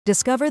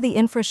Discover the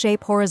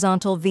InfraShape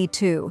Horizontal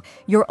V2,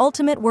 your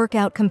ultimate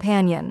workout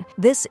companion.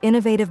 This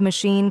innovative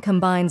machine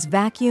combines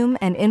vacuum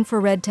and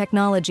infrared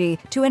technology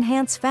to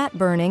enhance fat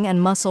burning and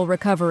muscle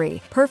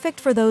recovery. Perfect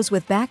for those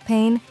with back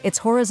pain, its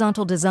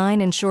horizontal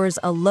design ensures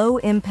a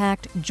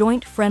low-impact,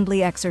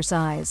 joint-friendly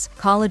exercise.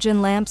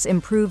 Collagen lamps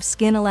improve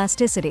skin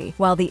elasticity,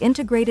 while the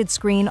integrated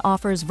screen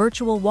offers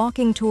virtual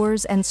walking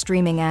tours and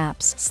streaming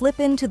apps.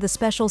 Slip into the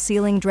special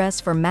sealing dress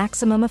for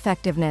maximum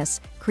effectiveness,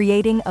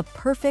 creating a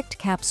perfect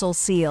capsule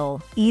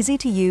seal. Easy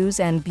to use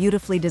and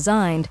beautifully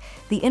designed,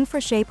 the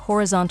InfraShape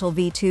Horizontal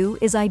V2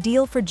 is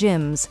ideal for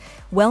gyms,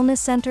 wellness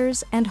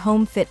centers, and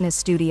home fitness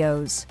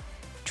studios.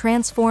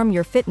 Transform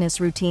your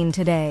fitness routine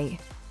today.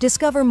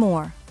 Discover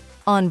more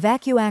on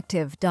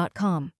vacuactive.com.